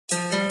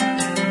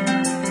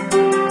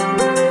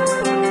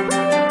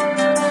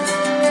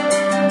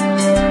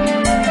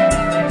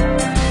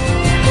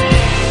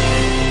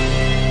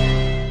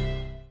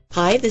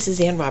this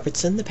is Ann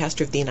Robertson, the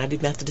pastor of the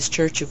United Methodist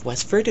Church of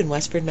Westford in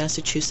Westford,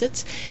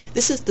 Massachusetts.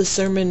 This is the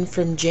sermon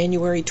from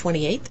January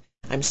 28th.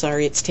 I'm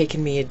sorry it's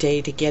taken me a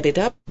day to get it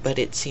up, but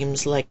it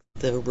seems like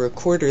the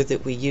recorder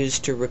that we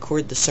used to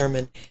record the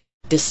sermon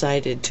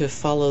decided to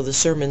follow the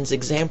sermon's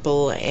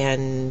example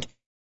and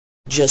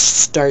just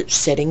start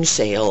setting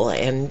sail,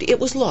 and it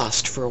was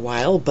lost for a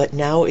while, but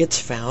now it's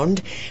found.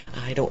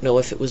 I don't know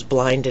if it was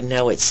blind and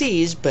now it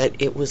sees, but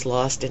it was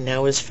lost and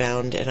now is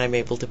found, and I'm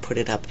able to put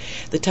it up.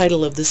 The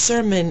title of the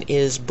sermon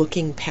is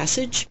Booking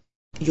Passage.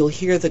 You'll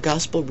hear the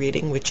gospel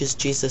reading, which is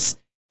Jesus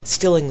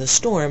stilling the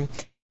storm.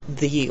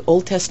 The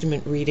Old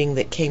Testament reading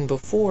that came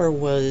before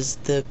was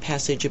the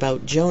passage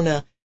about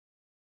Jonah,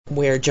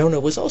 where Jonah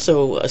was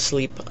also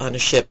asleep on a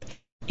ship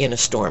in a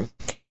storm.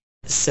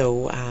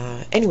 So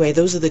anyway,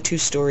 those are the two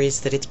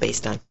stories that it's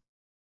based on.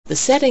 The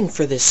setting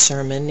for this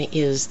sermon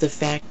is the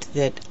fact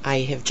that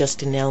I have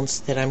just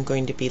announced that I'm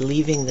going to be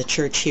leaving the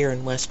church here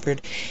in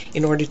Westford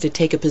in order to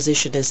take a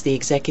position as the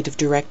executive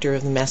director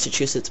of the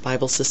Massachusetts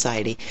Bible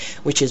Society,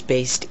 which is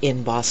based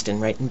in Boston,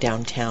 right in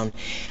downtown.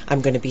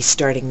 I'm going to be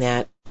starting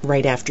that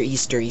right after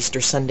Easter.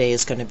 Easter Sunday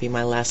is going to be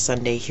my last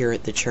Sunday here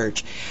at the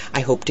church.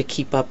 I hope to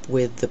keep up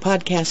with the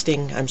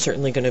podcasting. I'm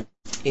certainly going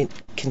to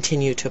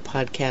continue to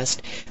podcast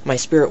my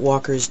Spirit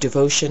Walkers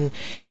devotion,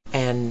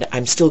 and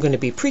I'm still going to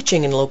be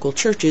preaching in local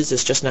churches.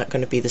 It's just not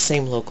going to be the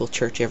same local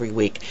church every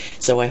week.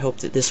 So I hope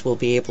that this will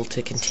be able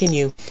to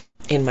continue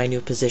in my new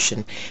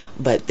position.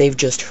 But they've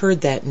just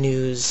heard that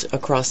news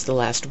across the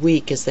last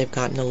week as they've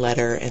gotten a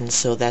letter, and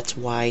so that's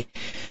why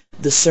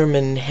the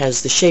sermon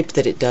has the shape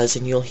that it does,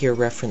 and you'll hear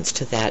reference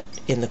to that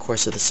in the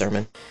course of the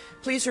sermon.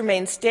 Please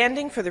remain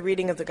standing for the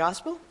reading of the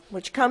Gospel,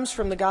 which comes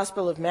from the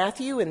Gospel of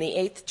Matthew in the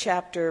 8th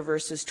chapter,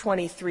 verses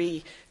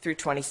 23 through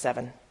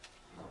 27.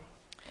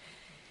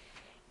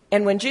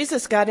 And when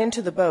Jesus got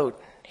into the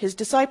boat, his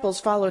disciples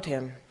followed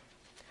him.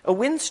 A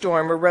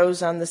windstorm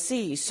arose on the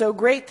sea, so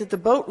great that the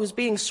boat was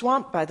being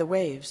swamped by the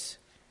waves.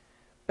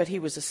 But he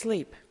was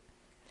asleep.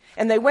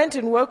 And they went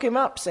and woke him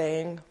up,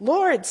 saying,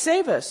 "Lord,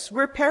 save us,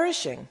 we're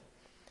perishing."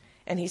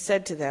 And he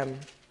said to them,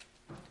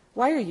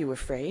 "Why are you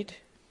afraid,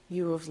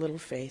 you of little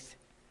faith?"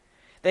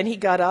 Then he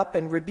got up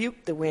and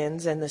rebuked the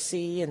winds and the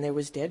sea, and there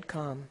was dead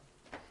calm.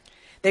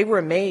 They were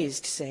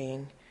amazed,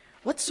 saying,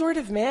 "What sort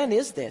of man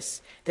is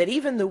this, that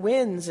even the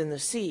winds and the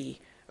sea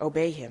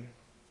obey him?"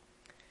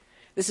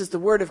 This is the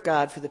word of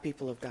God for the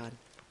people of God.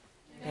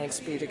 Thanks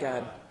be to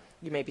God.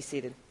 You may be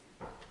seated.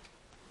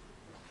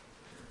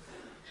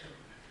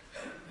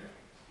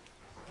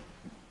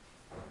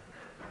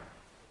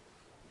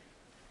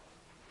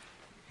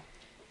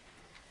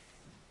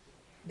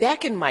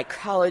 Back in my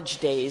college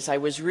days, I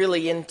was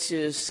really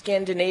into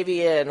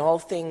Scandinavia and all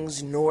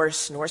things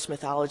Norse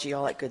mythology,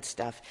 all that good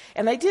stuff.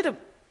 And I did a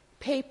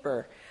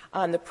paper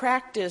on the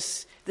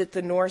practice that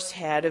the Norse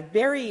had of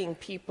burying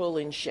people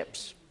in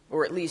ships,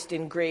 or at least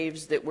in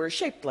graves that were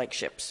shaped like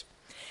ships.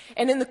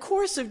 And in the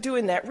course of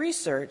doing that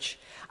research,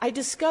 I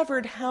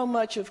discovered how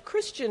much of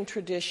Christian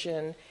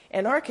tradition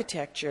and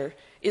architecture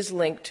is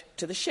linked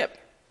to the ship.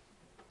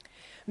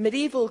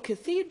 Medieval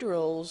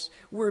cathedrals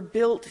were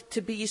built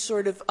to be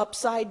sort of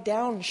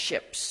upside-down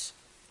ships,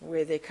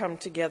 where they come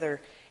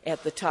together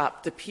at the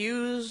top. The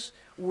pews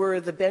were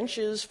the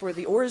benches for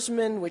the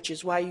oarsmen, which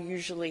is why you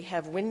usually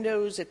have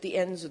windows at the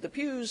ends of the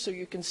pews so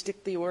you can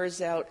stick the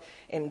oars out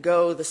and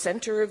go. The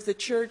center of the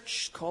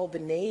church, called the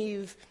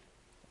nave,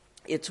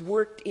 it's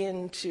worked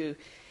into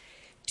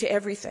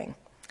everything.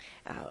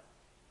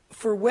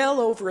 For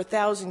well over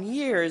 1,000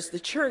 years, the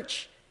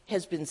church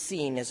has been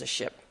seen as a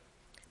ship,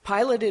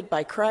 piloted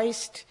by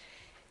Christ,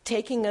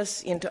 taking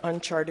us into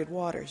uncharted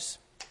waters.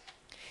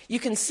 You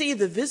can see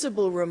the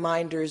visible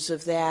reminders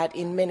of that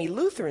in many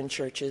Lutheran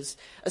churches,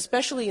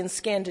 especially in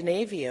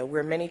Scandinavia,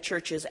 where many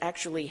churches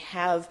actually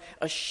have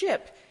a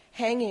ship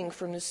hanging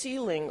from the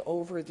ceiling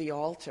over the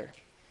altar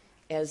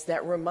as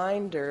that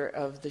reminder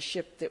of the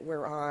ship that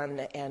we're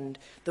on and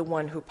the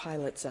one who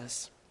pilots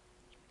us.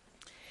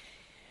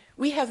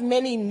 We have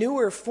many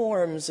newer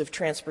forms of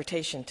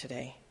transportation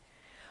today.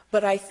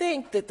 But I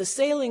think that the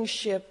sailing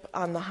ship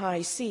on the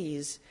high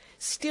seas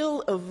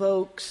still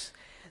evokes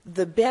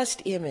the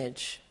best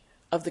image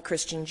of the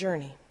Christian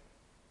journey.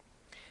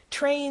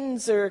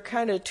 Trains are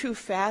kind of too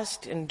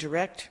fast and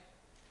direct.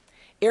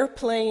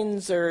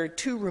 Airplanes are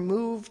too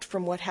removed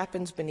from what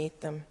happens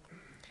beneath them.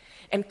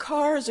 And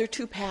cars are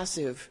too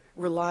passive,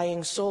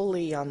 relying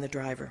solely on the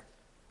driver.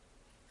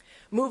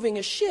 Moving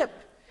a ship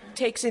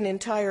takes an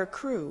entire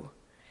crew,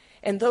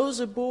 and those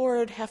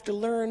aboard have to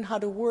learn how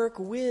to work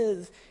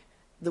with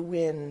the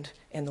wind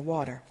and the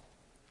water.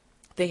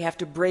 They have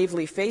to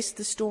bravely face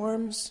the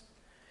storms,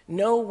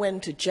 know when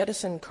to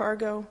jettison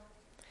cargo,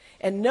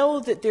 and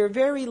know that their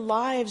very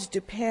lives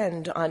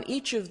depend on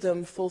each of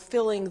them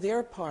fulfilling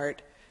their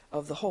part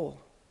of the whole.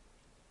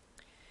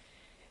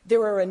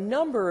 There are a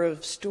number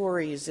of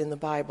stories in the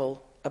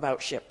Bible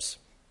about ships.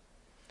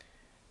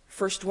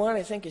 First one,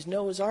 I think, is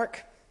Noah's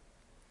Ark,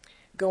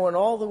 going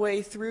all the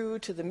way through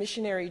to the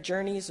missionary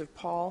journeys of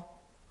Paul.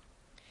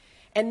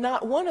 And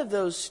not one of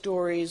those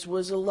stories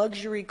was a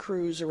luxury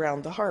cruise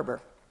around the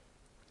harbor.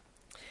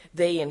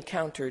 They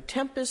encountered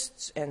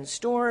tempests and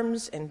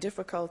storms and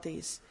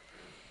difficulties.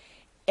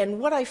 And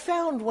what I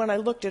found when I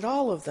looked at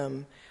all of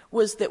them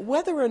was that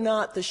whether or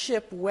not the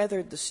ship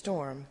weathered the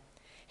storm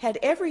had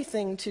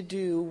everything to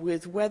do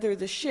with whether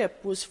the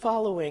ship was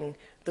following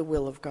the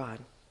will of God.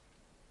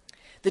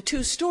 The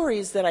two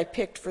stories that I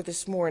picked for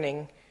this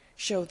morning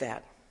show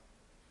that.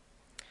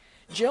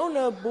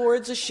 Jonah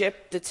boards a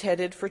ship that's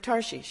headed for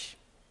Tarshish.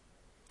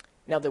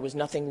 Now, there was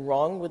nothing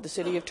wrong with the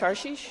city of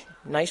Tarshish,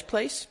 nice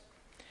place.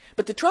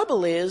 But the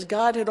trouble is,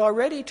 God had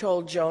already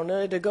told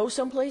Jonah to go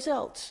someplace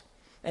else,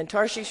 and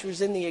Tarshish was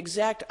in the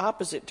exact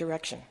opposite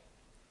direction.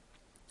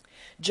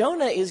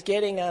 Jonah is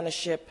getting on a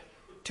ship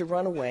to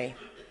run away,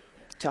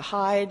 to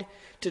hide,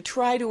 to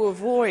try to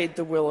avoid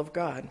the will of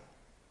God.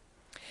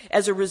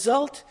 As a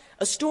result,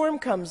 a storm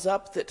comes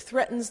up that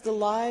threatens the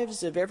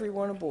lives of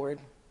everyone aboard.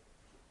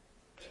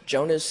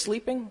 Jonah's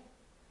sleeping.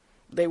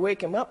 They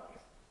wake him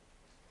up,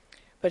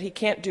 but he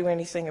can't do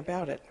anything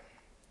about it.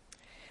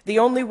 The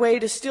only way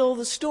to still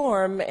the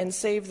storm and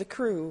save the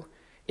crew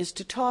is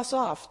to toss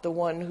off the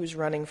one who's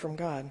running from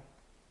God.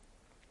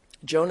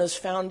 Jonah's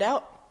found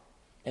out,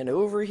 and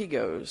over he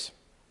goes.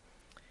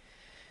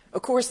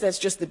 Of course, that's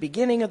just the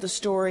beginning of the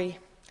story.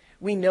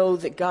 We know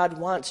that God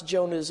wants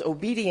Jonah's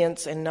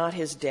obedience and not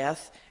his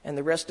death, and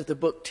the rest of the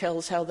book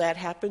tells how that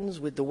happens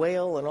with the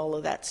whale and all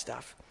of that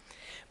stuff.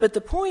 But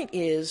the point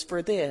is,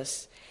 for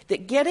this,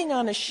 that getting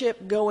on a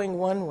ship going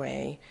one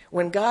way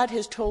when God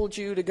has told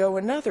you to go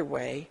another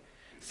way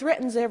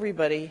threatens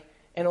everybody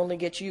and only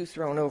gets you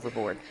thrown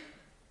overboard.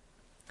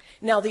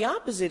 Now, the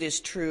opposite is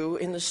true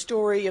in the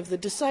story of the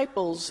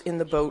disciples in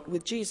the boat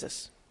with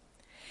Jesus.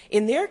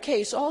 In their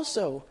case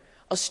also,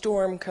 a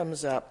storm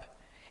comes up,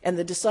 and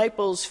the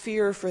disciples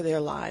fear for their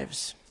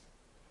lives.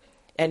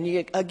 And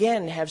you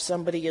again have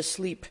somebody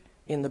asleep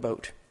in the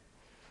boat.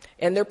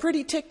 And they're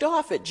pretty ticked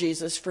off at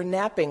Jesus for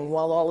napping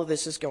while all of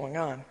this is going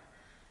on.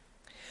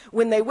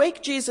 When they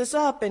wake Jesus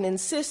up and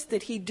insist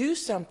that he do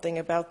something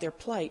about their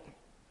plight,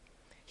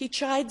 he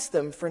chides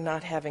them for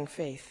not having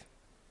faith.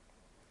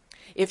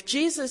 If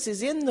Jesus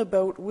is in the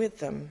boat with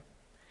them,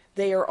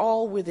 they are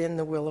all within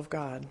the will of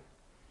God,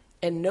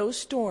 and no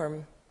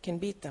storm can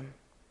beat them.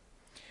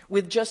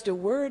 With just a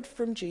word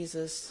from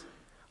Jesus,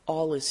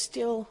 all is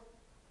still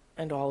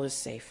and all is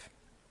safe.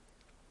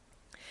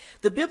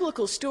 The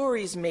biblical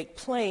stories make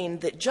plain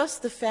that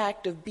just the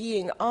fact of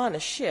being on a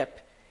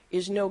ship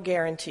is no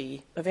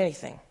guarantee of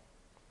anything.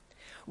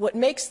 What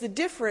makes the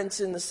difference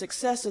in the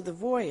success of the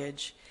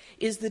voyage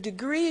is the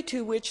degree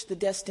to which the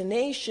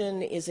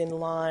destination is in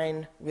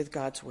line with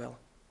God's will.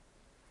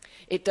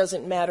 It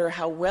doesn't matter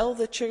how well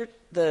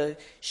the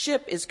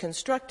ship is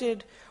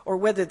constructed or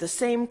whether the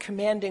same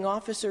commanding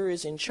officer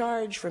is in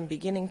charge from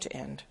beginning to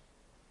end.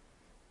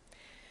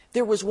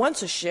 There was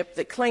once a ship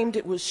that claimed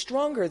it was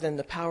stronger than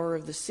the power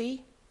of the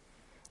sea,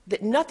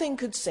 that nothing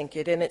could sink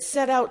it, and it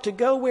set out to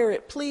go where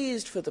it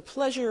pleased for the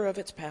pleasure of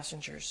its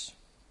passengers.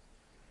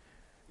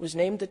 It was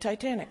named the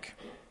Titanic.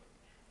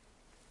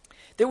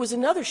 There was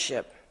another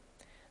ship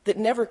that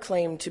never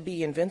claimed to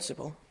be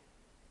invincible.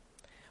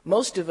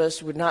 Most of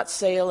us would not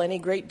sail any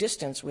great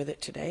distance with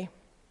it today.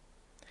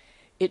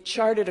 It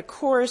charted a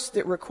course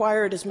that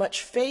required as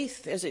much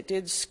faith as it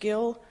did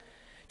skill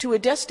to a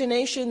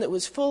destination that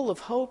was full of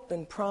hope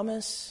and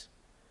promise,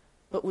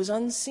 but was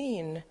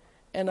unseen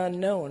and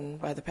unknown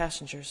by the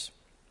passengers.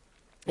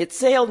 It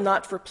sailed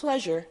not for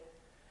pleasure,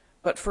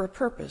 but for a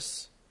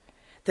purpose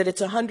that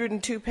its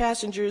 102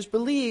 passengers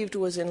believed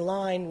was in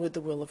line with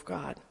the will of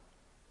God.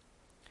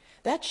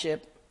 That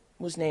ship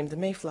was named the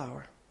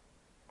Mayflower.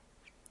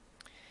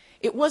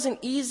 It wasn't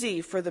easy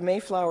for the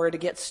Mayflower to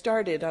get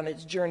started on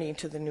its journey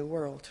to the New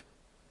World.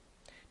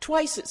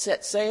 Twice it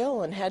set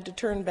sail and had to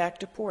turn back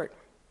to port.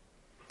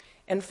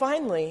 And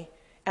finally,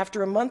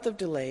 after a month of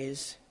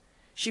delays,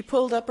 she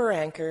pulled up her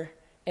anchor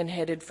and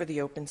headed for the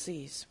open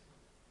seas.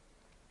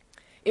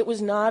 It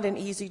was not an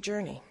easy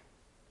journey.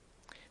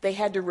 They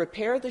had to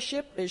repair the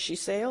ship as she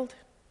sailed,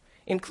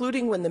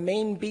 including when the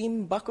main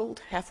beam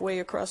buckled halfway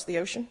across the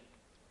ocean.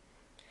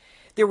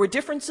 There were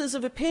differences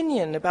of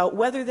opinion about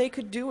whether they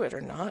could do it or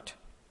not.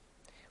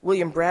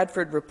 William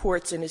Bradford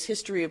reports in his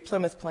History of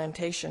Plymouth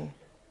Plantation,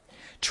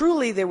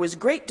 "Truly there was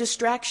great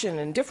distraction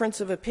and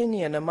difference of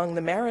opinion among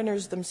the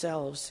mariners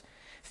themselves.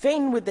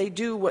 Fain would they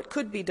do what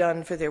could be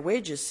done for their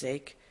wages'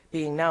 sake,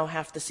 being now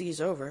half the seas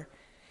over,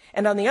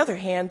 and on the other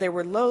hand they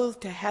were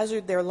loath to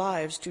hazard their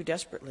lives too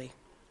desperately.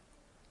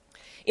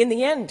 In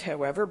the end,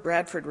 however,"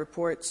 Bradford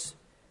reports,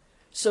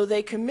 "so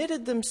they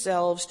committed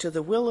themselves to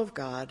the will of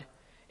God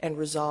and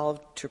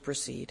resolved to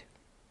proceed."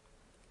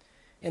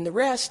 And the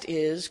rest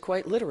is,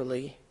 quite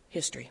literally,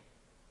 history.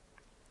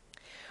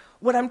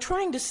 What I'm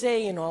trying to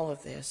say in all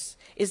of this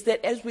is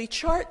that as we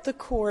chart the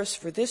course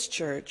for this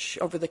church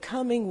over the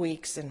coming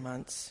weeks and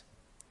months,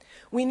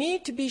 we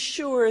need to be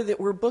sure that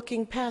we're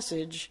booking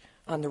passage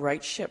on the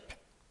right ship.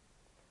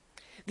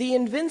 The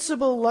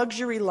invincible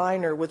luxury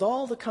liner with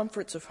all the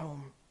comforts of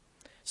home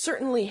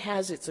certainly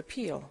has its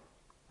appeal,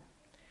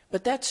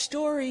 but that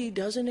story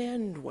doesn't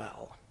end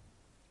well.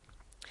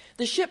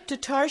 The ship to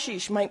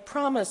Tarshish might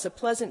promise a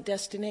pleasant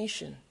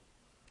destination,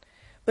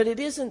 but it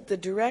isn't the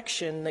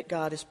direction that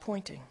God is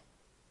pointing.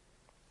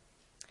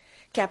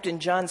 Captain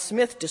John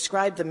Smith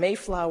described the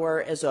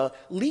Mayflower as a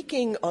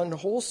leaking,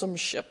 unwholesome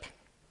ship.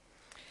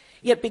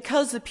 Yet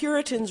because the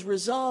Puritans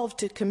resolved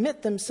to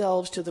commit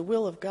themselves to the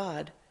will of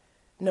God,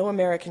 no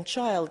American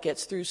child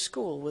gets through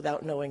school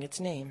without knowing its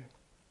name.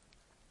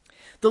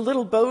 The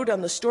little boat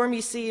on the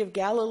stormy Sea of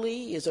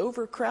Galilee is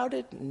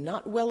overcrowded and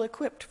not well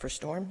equipped for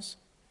storms.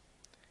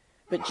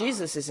 But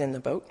Jesus is in the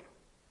boat.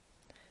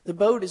 The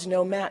boat is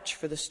no match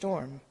for the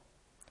storm,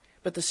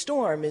 but the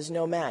storm is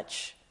no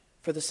match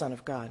for the Son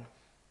of God.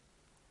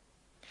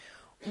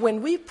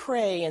 When we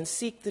pray and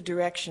seek the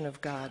direction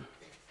of God,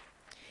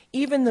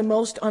 even the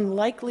most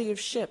unlikely of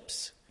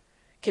ships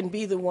can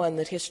be the one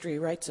that history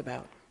writes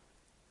about.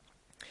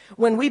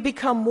 When we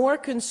become more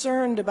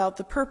concerned about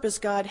the purpose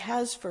God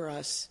has for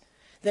us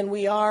than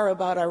we are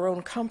about our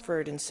own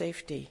comfort and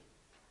safety,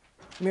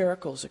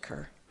 miracles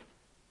occur.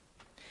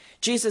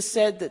 Jesus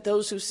said that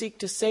those who seek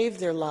to save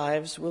their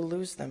lives will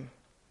lose them.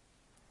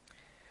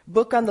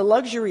 Book on the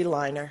luxury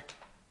liner,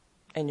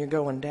 and you're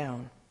going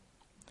down.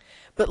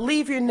 But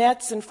leave your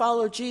nets and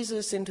follow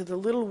Jesus into the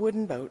little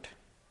wooden boat,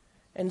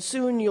 and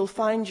soon you'll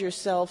find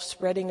yourself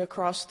spreading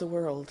across the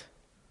world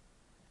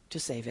to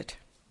save it.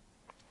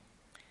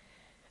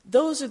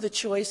 Those are the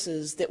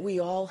choices that we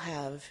all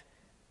have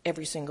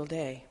every single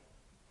day.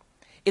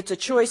 It's a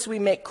choice we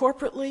make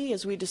corporately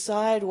as we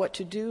decide what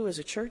to do as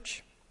a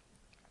church.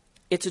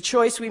 It's a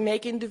choice we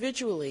make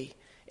individually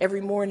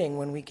every morning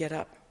when we get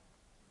up.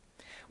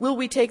 Will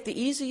we take the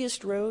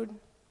easiest road,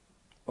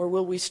 or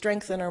will we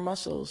strengthen our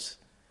muscles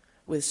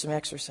with some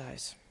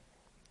exercise?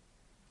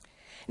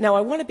 Now,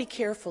 I want to be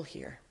careful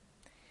here.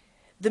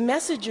 The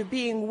message of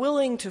being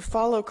willing to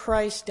follow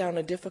Christ down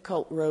a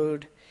difficult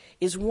road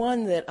is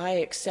one that I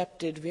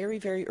accepted very,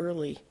 very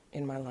early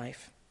in my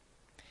life.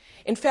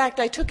 In fact,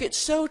 I took it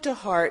so to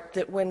heart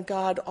that when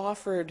God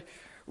offered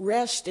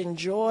rest and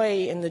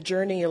joy in the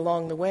journey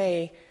along the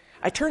way,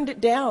 I turned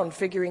it down,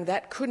 figuring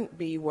that couldn't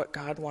be what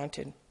God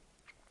wanted.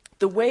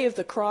 The way of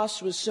the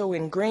cross was so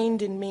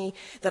ingrained in me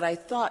that I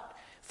thought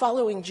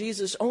following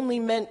Jesus only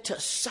meant to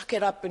suck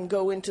it up and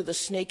go into the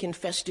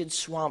snake-infested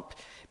swamp,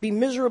 be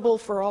miserable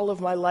for all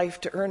of my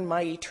life to earn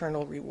my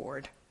eternal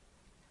reward.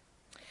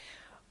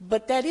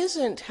 But that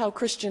isn't how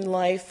Christian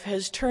life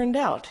has turned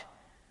out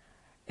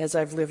as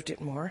I've lived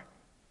it more.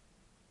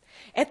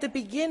 At the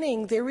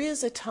beginning, there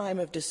is a time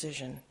of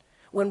decision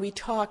when we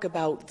talk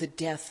about the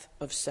death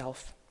of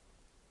self.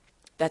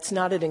 That's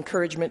not an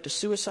encouragement to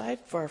suicide,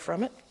 far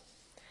from it.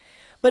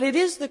 But it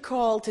is the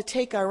call to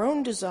take our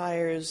own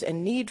desires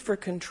and need for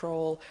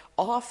control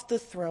off the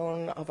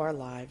throne of our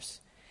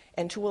lives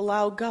and to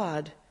allow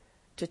God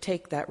to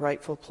take that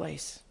rightful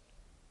place.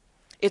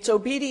 It's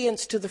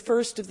obedience to the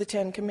first of the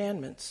 10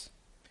 Commandments.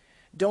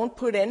 Don't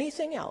put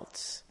anything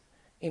else,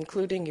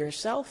 including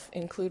yourself,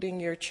 including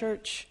your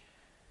church,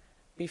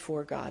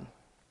 before God.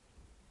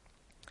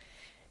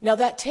 Now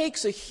that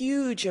takes a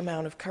huge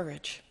amount of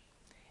courage,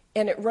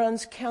 and it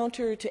runs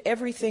counter to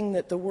everything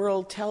that the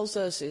world tells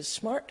us is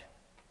smart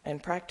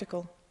and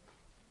practical.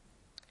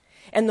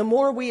 And the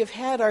more we have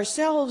had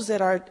ourselves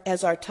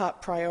as our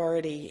top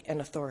priority and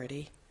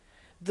authority,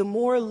 the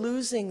more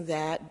losing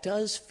that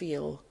does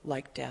feel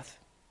like death.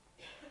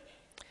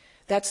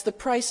 That's the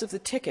price of the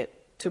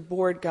ticket to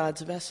board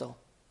God's vessel.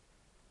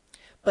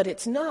 But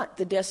it's not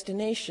the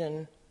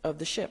destination of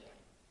the ship.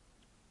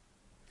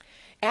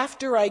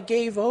 After I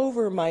gave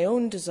over my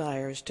own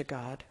desires to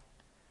God,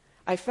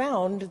 I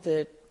found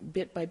that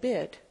bit by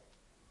bit,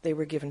 they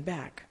were given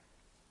back.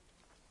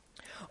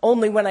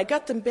 Only when I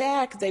got them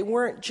back, they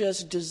weren't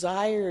just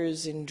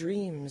desires and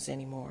dreams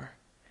anymore.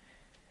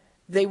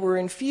 They were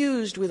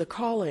infused with a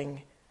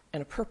calling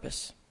and a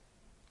purpose.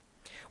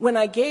 When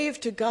I gave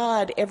to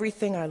God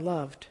everything I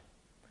loved,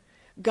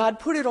 God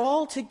put it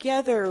all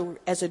together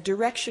as a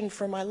direction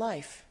for my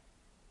life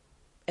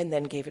and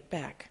then gave it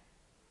back.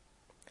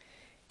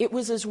 It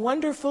was as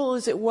wonderful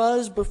as it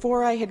was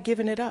before I had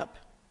given it up.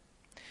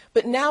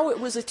 But now it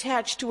was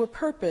attached to a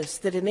purpose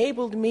that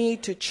enabled me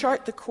to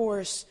chart the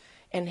course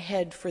and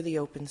head for the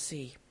open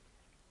sea.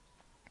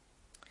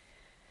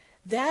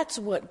 That's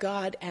what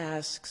God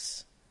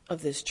asks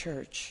of this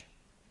church,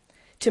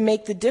 to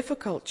make the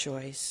difficult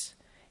choice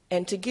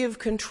and to give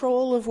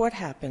control of what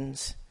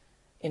happens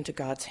into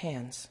God's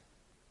hands.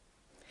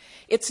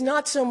 It's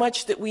not so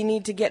much that we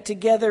need to get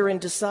together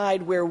and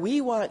decide where we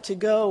want to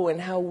go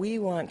and how we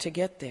want to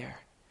get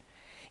there.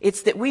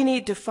 It's that we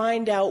need to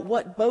find out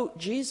what boat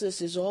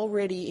Jesus is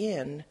already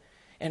in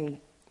and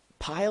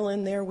pile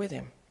in there with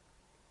him.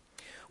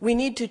 We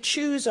need to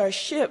choose our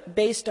ship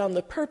based on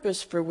the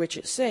purpose for which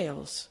it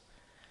sails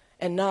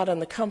and not on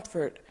the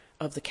comfort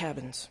of the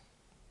cabins.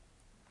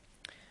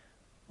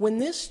 When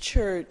this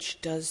church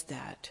does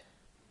that,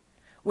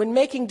 when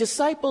making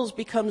disciples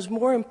becomes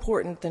more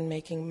important than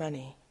making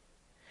money,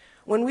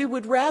 when we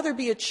would rather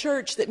be a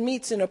church that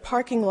meets in a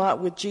parking lot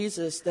with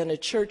Jesus than a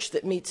church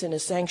that meets in a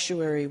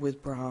sanctuary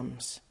with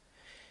Brahms,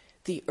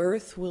 the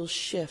earth will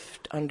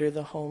shift under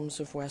the homes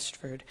of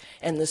Westford,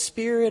 and the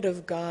Spirit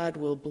of God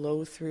will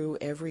blow through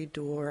every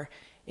door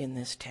in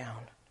this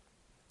town.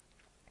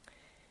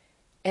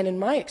 And in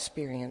my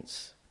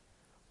experience,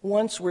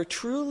 once we're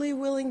truly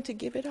willing to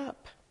give it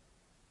up,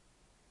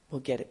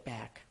 we'll get it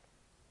back.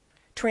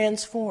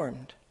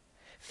 Transformed,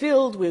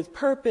 filled with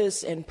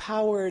purpose and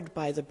powered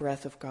by the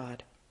breath of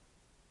God.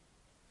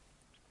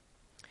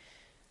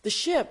 The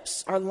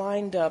ships are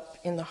lined up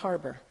in the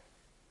harbor,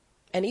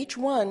 and each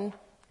one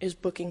is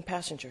booking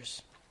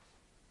passengers.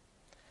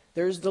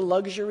 There's the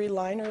luxury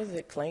liner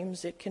that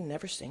claims it can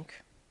never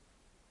sink.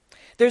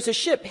 There's a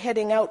ship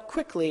heading out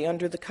quickly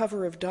under the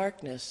cover of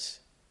darkness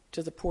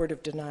to the port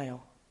of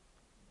denial.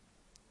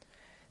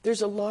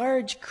 There's a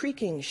large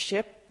creaking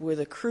ship with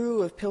a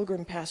crew of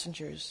pilgrim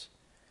passengers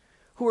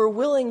who are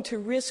willing to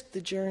risk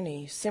the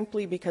journey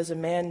simply because a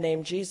man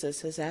named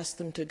Jesus has asked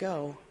them to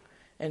go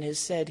and has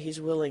said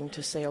he's willing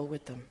to sail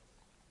with them.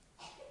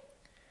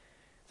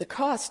 The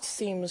cost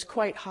seems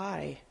quite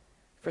high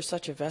for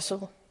such a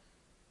vessel,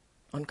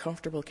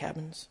 uncomfortable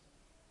cabins.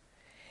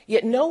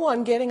 Yet no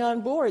one getting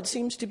on board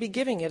seems to be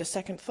giving it a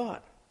second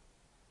thought.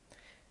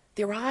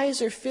 Their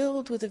eyes are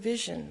filled with a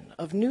vision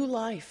of new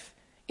life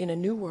in a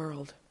new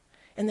world,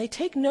 and they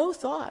take no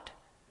thought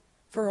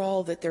for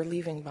all that they're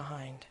leaving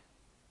behind.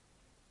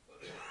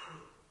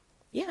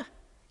 Yeah,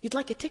 you'd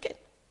like a ticket?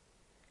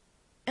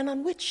 And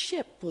on which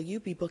ship will you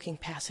be booking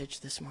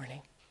passage this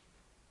morning?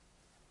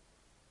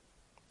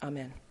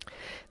 Amen.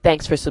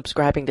 Thanks for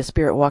subscribing to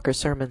Spirit Walker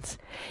Sermons.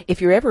 If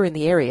you're ever in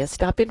the area,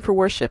 stop in for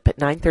worship at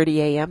 9:30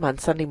 a.m. on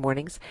Sunday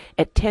mornings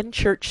at 10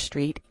 Church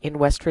Street in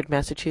Westford,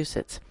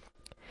 Massachusetts.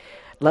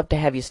 I'd love to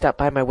have you stop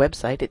by my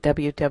website at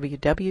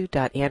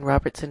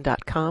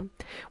www.annrobertson.com,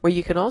 where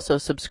you can also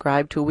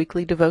subscribe to a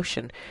weekly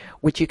devotion,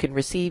 which you can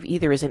receive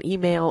either as an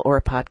email or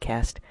a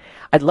podcast.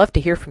 I'd love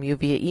to hear from you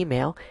via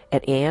email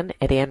at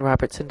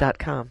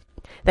ann@annrobertson.com.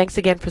 Thanks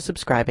again for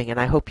subscribing, and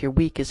I hope your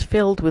week is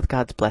filled with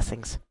God's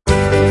blessings.